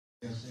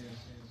And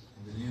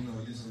then,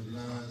 this is the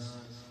last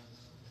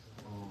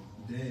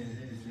day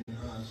between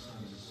us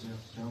and the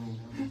Sheikh Cham.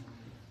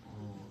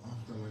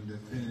 After when they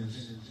finish,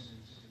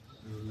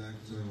 we would like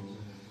to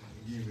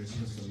give a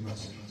special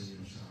message to you,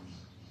 inshallah.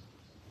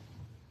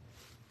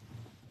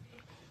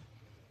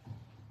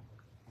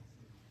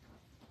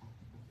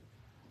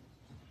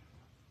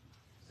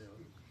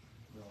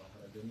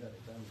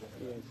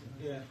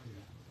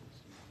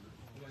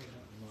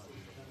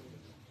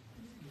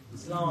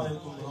 Assalamu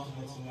alaikum wa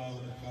rahmatullahi wa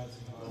barakatuh.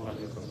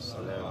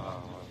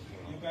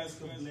 You guys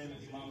can blame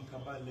Imam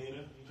Chebo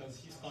later because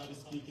he started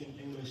speaking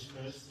English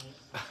first. So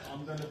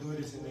I'm going to do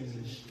this in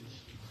English.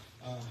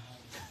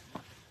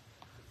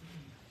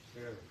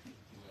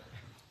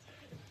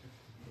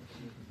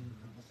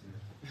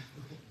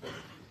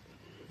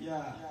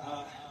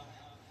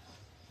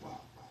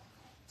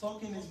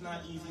 Talking is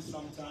not easy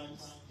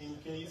sometimes. In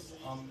case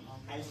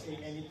I say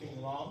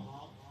anything wrong,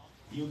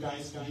 you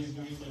guys forgive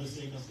me for the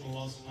sake of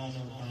Allah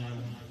subhanahu wa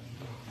ta'ala.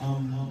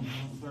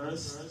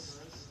 First,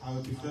 I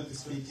would prefer to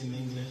speak in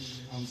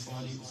English. I'm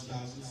sorry,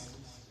 Ustazis.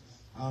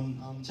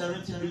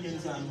 Charity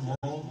begins at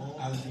home,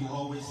 as we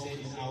always say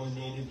in our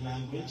native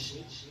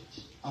language.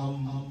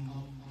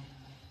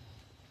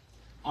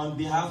 On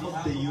behalf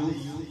of the youth,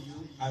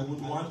 I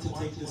would want to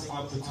take this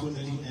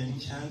opportunity and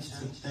chance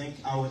to thank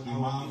our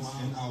imams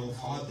and our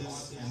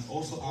fathers and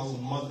also our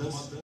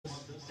mothers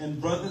and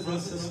brothers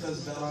and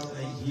sisters that are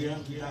right here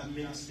that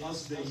makes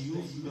us, the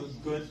youth, look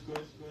good,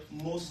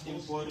 most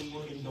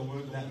importantly in the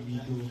work that we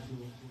do.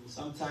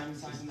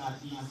 Sometimes it's not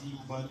easy,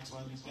 but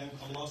we thank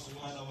Allah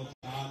subhanahu wa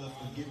ta'ala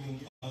for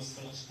giving us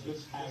such good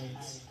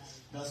parents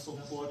that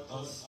support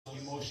us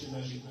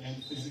emotionally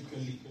and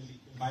physically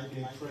by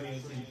their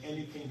prayers in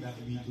anything that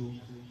we do.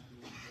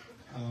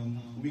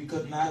 We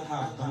could not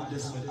have done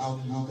this without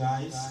you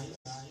guys.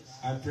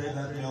 I pray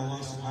that may Allah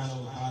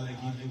subhanahu wa ta'ala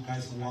give you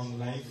guys a long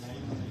life.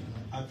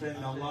 I pray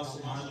that Allah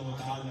subhanahu wa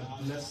ta'ala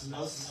bless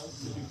us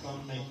to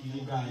become like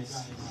you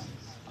guys.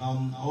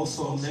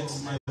 Also,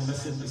 next, my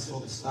message is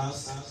for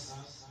Ustaz.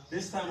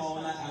 This time I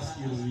want to ask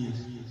you to read.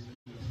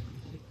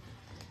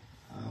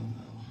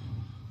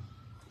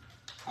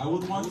 I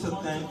would want to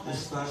thank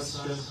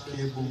Ustaz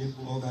Sheikh Chebo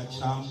Oggo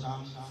Cham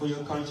for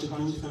your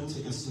contribution to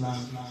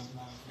Islam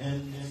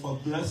and for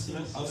blessing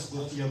us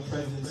with your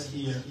presence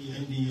here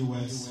in the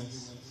US.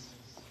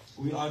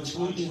 We are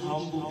truly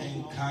humble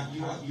and kind.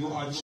 You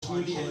are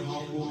truly a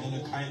humble and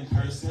a kind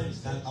person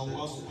that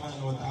Allah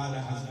subhanahu wa ta'ala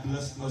has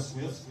blessed us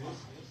with.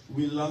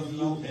 We love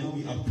you and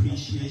we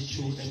appreciate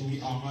you and we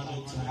are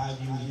honored to have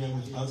you here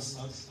with us.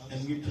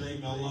 And we pray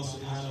may Allah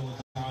subhanahu wa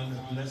ta'ala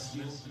bless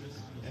you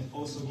and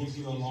also give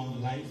you a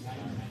long life.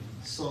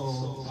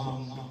 So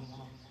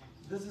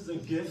this is a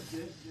gift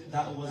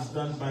that was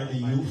done by the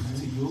youth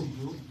to you.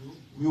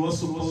 We were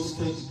supposed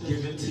to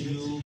give it to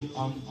you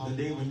the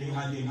day when they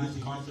had their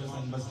youth conference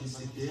on Masjid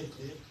Siddiq.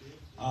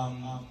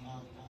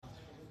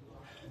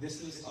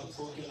 This is a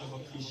token of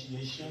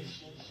appreciation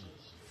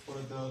for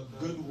the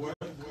good work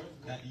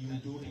that you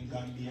do in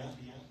Gambia,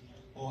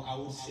 or I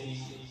would say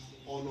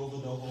all over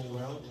the whole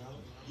world.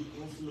 You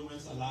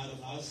influence a lot of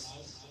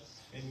us,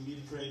 and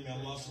we pray may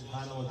Allah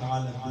subhanahu wa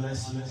ta'ala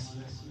bless you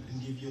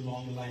and give you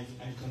long life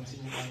and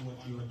continue on what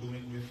you are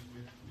doing with.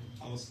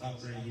 I will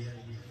stop right here.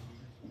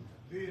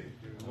 Thank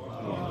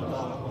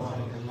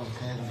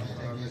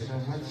you so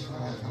much.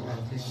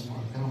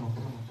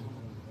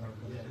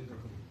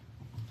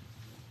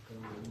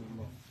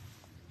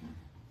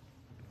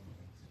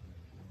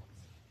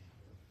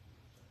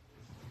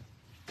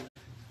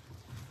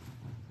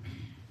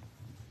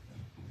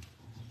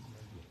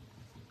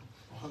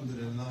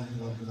 Alhamdulillah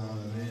Rabbil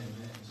Alamin.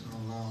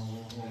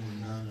 Sallallahu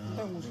alaihi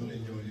wa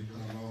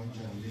sallam.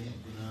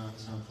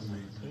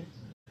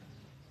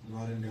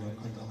 Warin dewa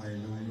kata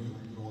hailulu,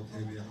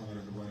 rotebi habar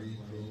dwari,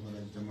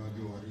 roman jama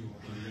dwari,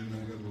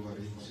 nagar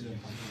dwari, sila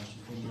kata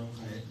sufuna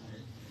kai,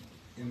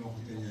 ino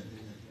kutenya.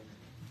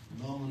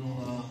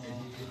 Namuna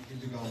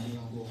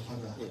idigamu ko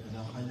khada,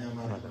 na hanya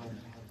mara,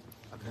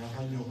 na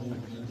hanya ko,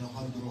 na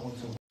hadro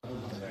oto.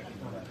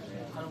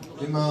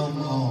 Imam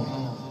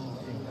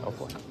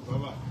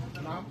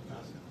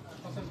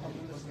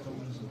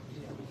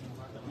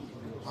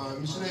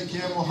Misre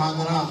kiya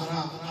muhadara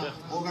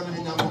ogan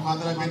bina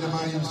muhadara bina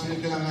mari misre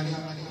kelangani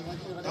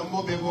tambo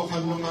bebo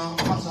khanuma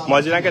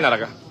Majina ke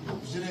naraga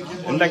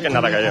indan ke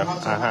naraga yo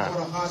aha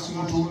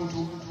khasimutu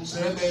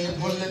serebe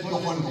bolle ko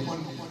kon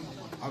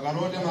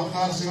agarode ma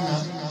khasina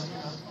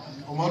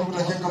umaru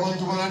ta ke kaman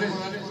tumanade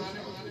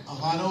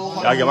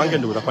ahano ya ge manke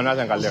ndu ta kona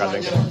san kalle kalle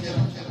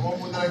o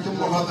mudara ke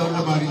muhadara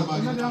na bari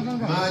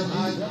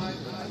maji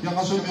ya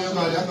kaso me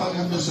ngari ata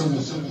mo sewu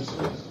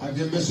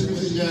age mesu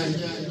fi jay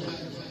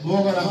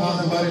Boga la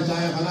khan bari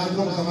taye khanan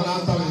ko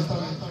khanan ta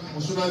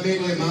usuna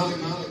bene ma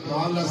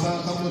Allah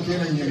sa kam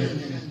kena nyeme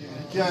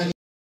kya